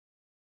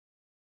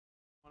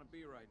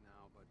be right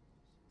now, but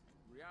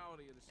the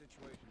reality of the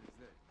situation is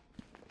this.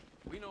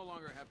 We no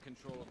longer have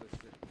control of this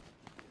city.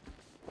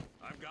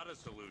 I've got a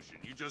solution.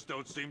 You just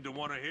don't seem to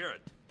want to hear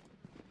it.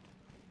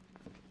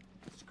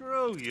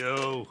 Screw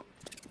you.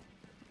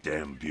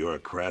 Damn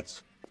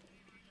bureaucrats.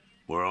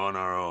 We're on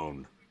our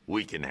own.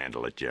 We can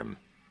handle it, Jim.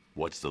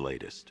 What's the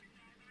latest?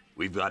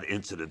 We've got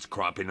incidents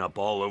cropping up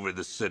all over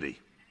the city.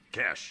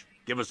 Cash,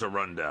 give us a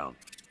rundown.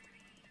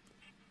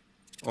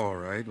 All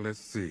right, let's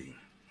see.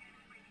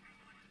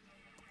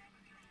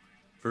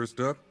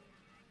 First up,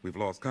 we've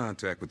lost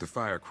contact with the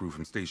fire crew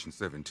from Station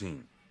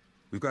 17.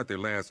 We've got their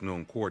last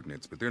known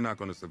coordinates, but they're not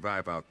going to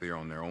survive out there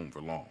on their own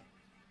for long.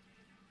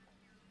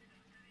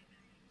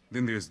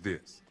 Then there's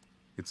this.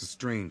 It's a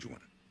strange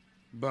one.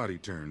 Body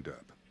turned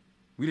up.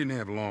 We didn't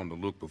have long to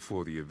look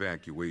before the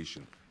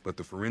evacuation, but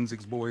the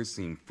forensics boys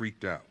seemed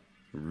freaked out.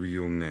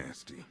 Real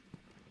nasty.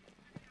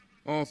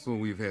 Also,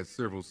 we've had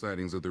several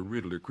sightings of the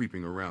Riddler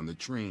creeping around the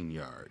train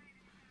yard.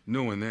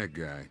 Knowing that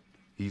guy,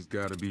 he's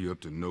gotta be up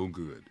to no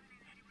good.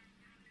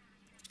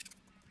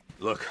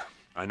 Look,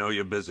 I know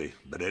you're busy,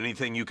 but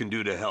anything you can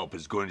do to help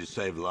is going to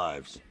save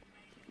lives.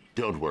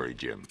 Don't worry,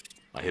 Jim.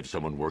 I have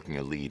someone working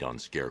a lead on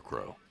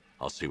Scarecrow.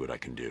 I'll see what I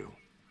can do.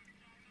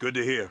 Good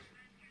to hear.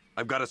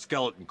 I've got a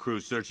skeleton crew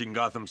searching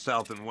Gotham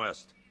South and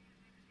West.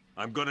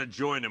 I'm gonna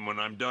join him when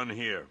I'm done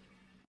here.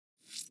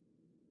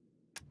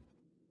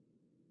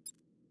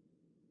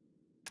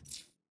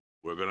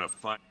 We're gonna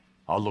find...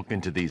 I'll look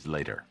into these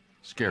later.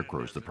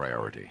 Scarecrow's the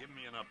priority. Give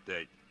me an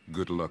update.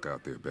 Good luck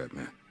out there,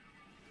 Batman.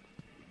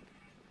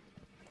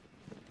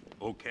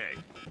 Okay.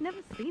 Never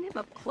seen him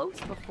up close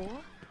before.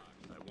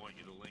 I want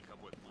you to link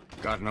up with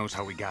my... God knows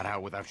how we got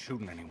out without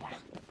shooting anyone.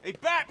 Hey,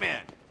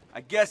 Batman!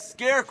 I guess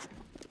Scarecrow...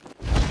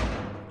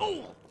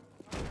 Oh!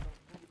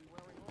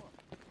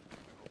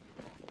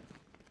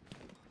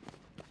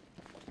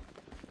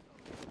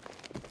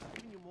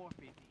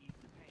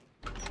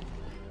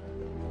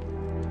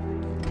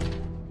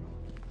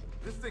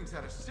 This thing's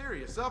had a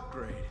serious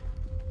upgrade.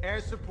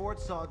 Air support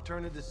saw it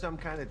turn into some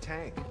kind of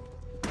tank.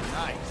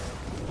 Nice.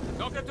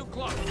 Don't get too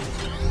close.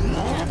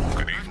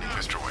 Good evening,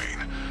 Mr.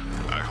 Wayne.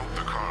 I hope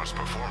the car's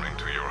performing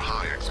to your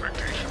high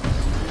expectations.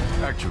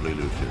 Actually,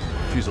 Lucius,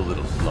 she's a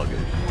little sluggish.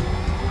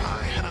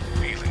 I had a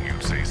feeling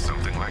you'd say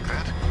something like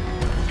that.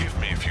 Give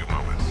me a few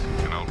moments,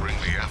 and I'll bring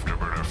the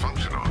afterburner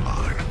function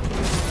online.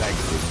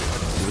 Thanks,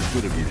 Lucius. It was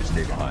good of you to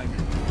stay behind.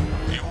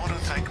 You want to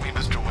thank me,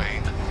 Mr.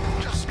 Wayne?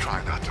 Just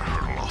try not to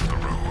hurtle off the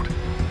road.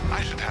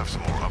 I should have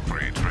some more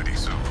upgrades ready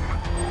soon.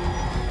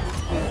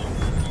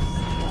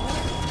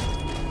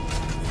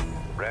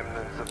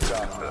 Remnants of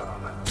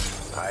Gotham,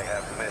 I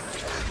have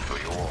messages for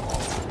you all.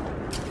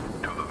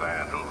 To the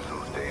vandals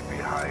who stayed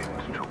behind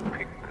to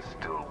pick the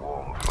still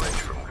warm flesh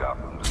from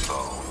Gotham's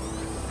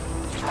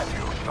bones. Have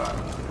you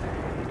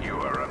fun? You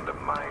are under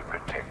my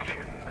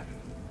protection.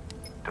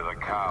 To the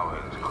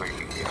cowards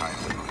quaking behind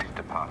the police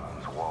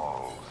department's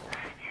walls,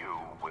 you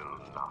will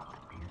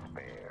not be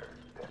spared.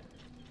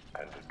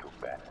 And to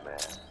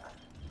Batman,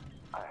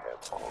 I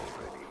have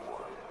already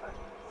won.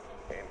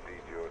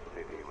 Emptied your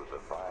city with a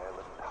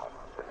violent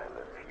toxin and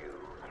a few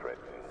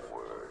threatening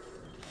words.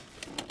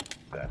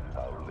 That's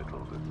how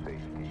little the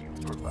safety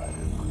you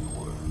provided was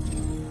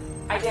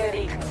worth.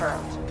 Identity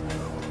confirmed.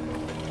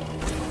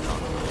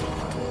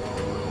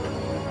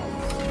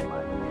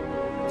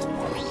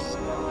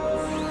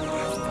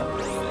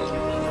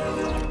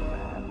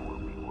 Man will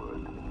be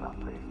worth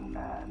nothing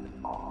at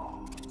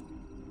all.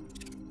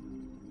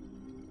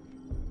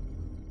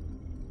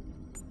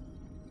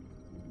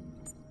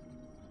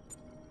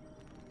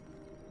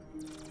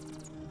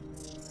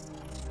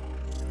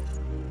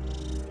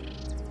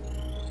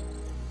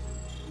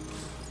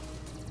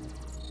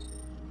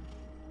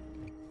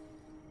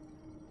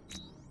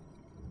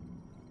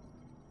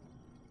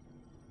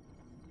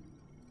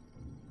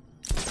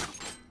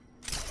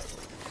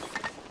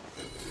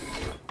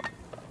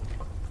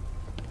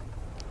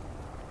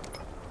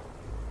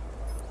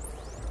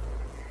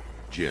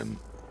 Jim,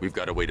 we've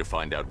got a way to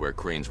find out where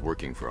Crane's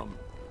working from.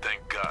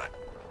 Thank God.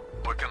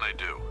 What can I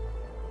do?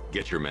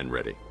 Get your men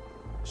ready.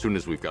 Soon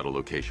as we've got a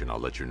location, I'll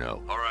let you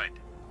know. All right.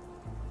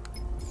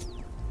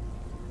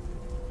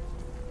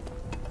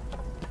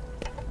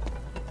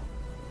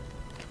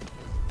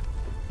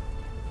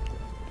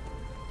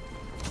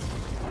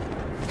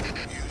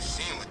 You've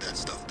seen what that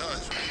stuff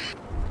does, right?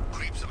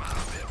 Creeps them out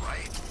a bit,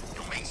 right?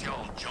 It makes you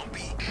all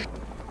jumpy.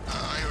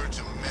 I heard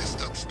some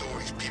messed up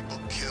stories. People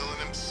killing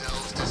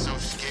themselves. They're so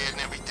scared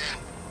and everything.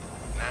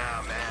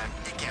 Nah, man.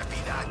 It can't be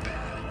that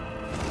bad.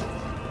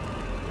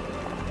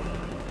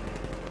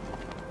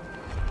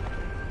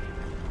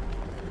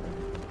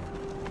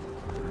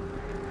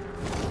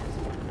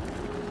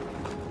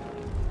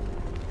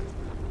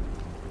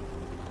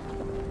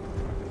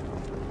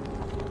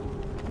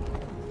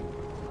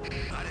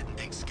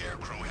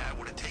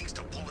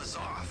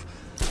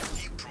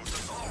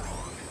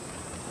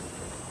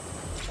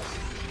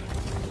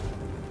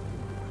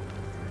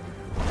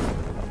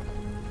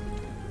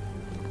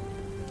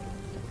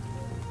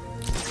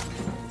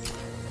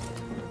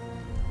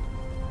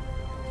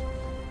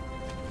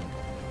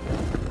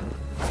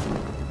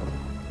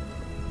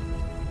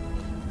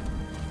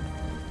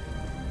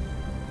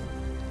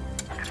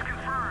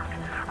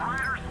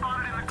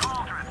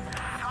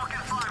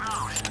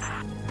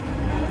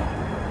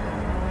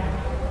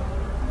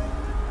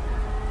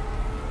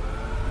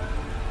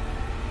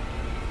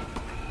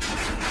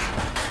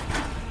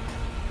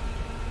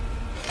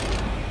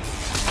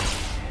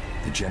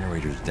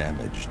 generator's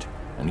damaged.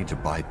 I need to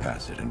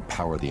bypass it and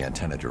power the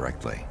antenna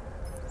directly.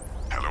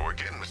 Hello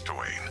again, Mr.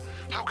 Wayne.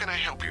 How can I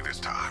help you this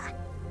time?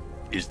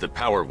 Is the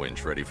power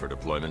winch ready for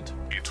deployment?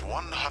 It's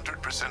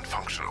 100%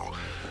 functional,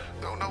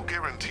 though no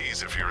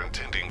guarantees if you're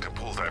intending to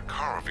pull that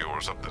car of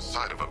yours up the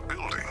side of a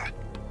building.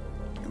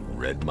 You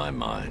read my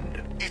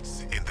mind.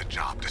 It's in the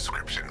job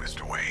description,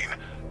 Mr. Wayne.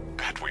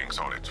 Batwing's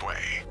on its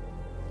way.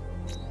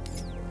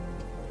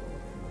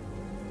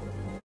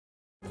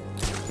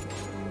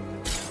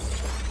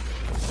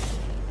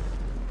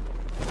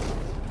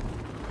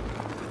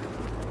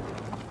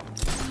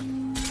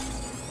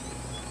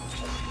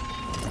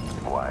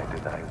 Why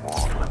did I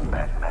warn them,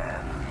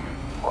 Batman?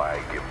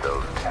 Why give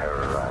those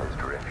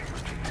terrorized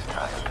refugees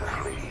time to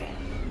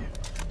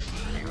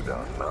flee? You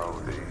don't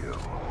know, do you?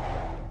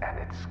 And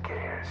it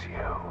scares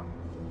you.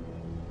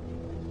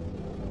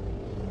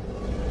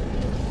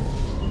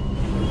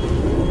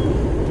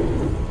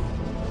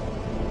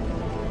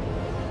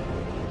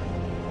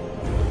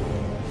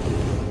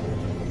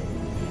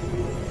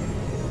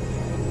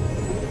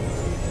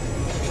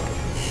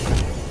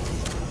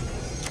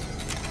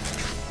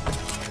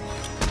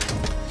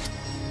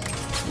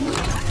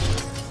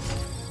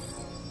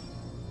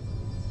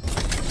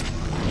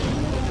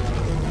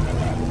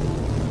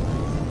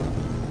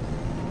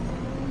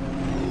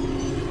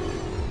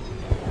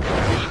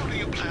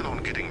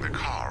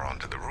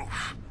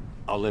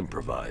 I'll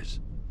improvise.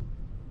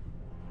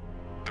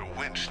 The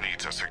winch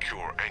needs a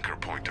secure anchor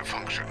point to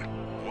function.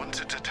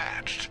 Once it's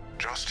attached,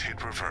 just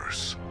hit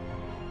reverse.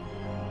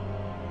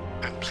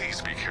 And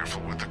please be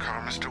careful with the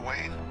car, Mr.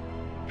 Wayne.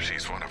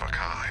 She's one of a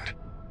kind.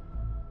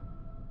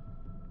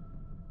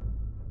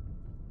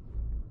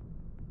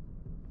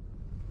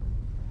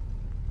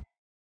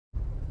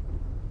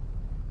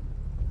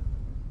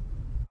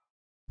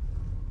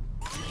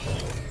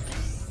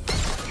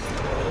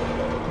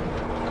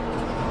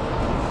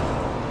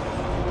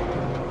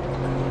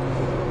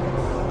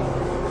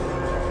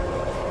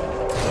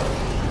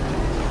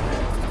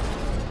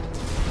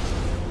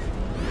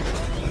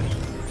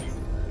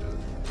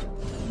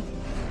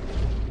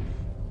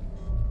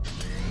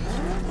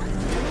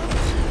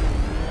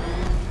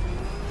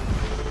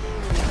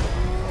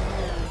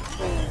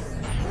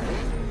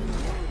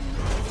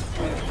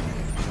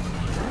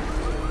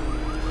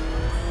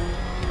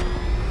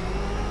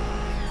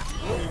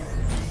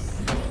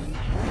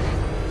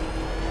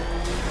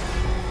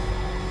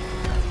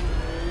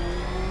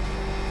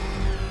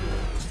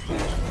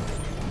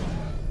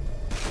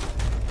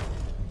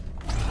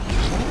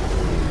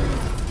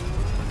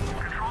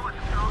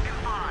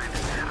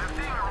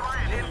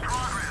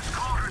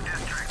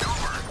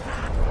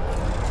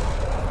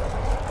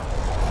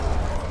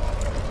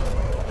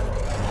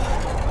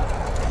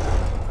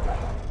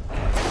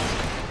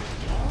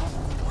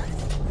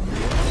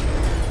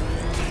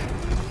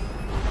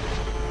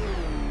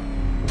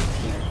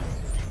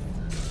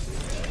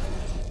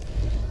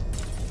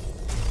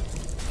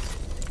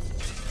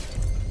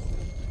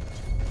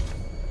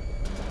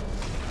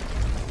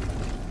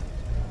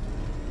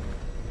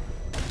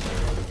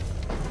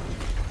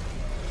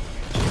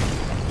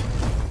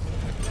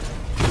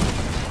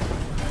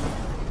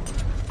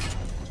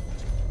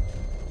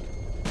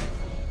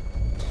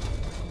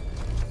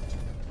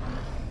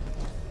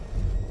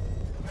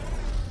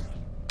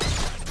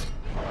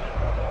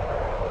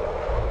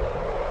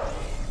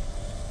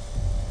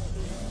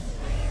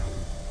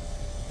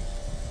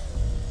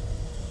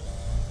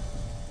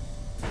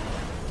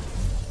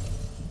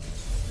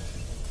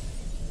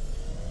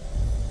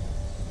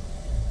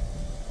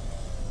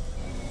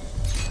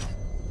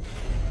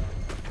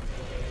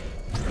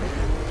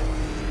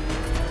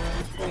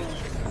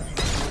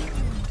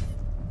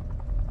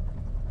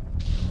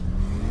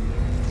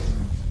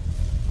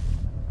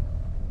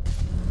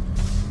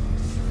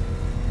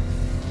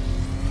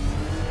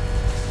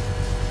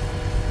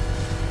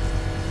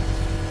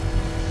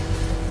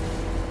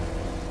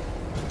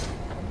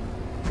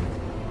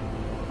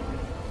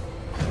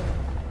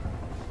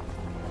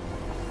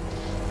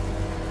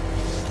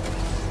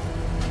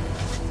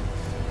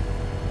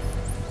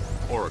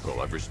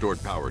 Oracle, I've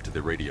restored power to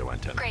the radio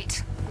antenna.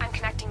 Great. I'm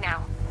connecting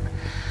now.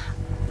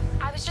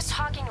 I was just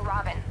talking to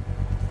Robin.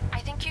 I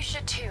think you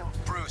should too.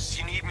 Bruce,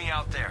 you need me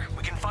out there.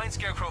 We can find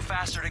Scarecrow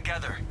faster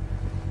together.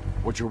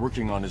 What you're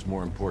working on is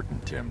more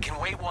important, Tim. Can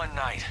wait one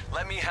night.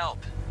 Let me help.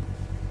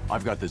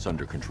 I've got this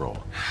under control.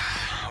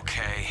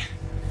 Okay.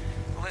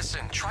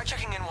 Listen, try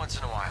checking in once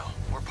in a while.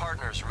 We're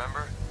partners,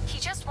 remember? He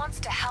just wants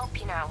to help,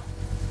 you know.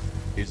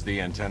 Is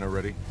the antenna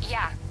ready?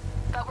 Yeah,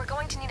 but we're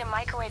going to need a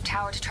microwave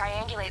tower to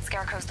triangulate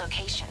Scarecrow's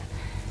location.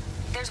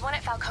 There's one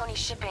at Falcone's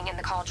shipping in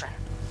the Cauldron.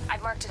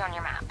 I've marked it on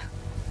your map.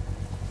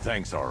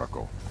 Thanks,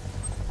 Oracle.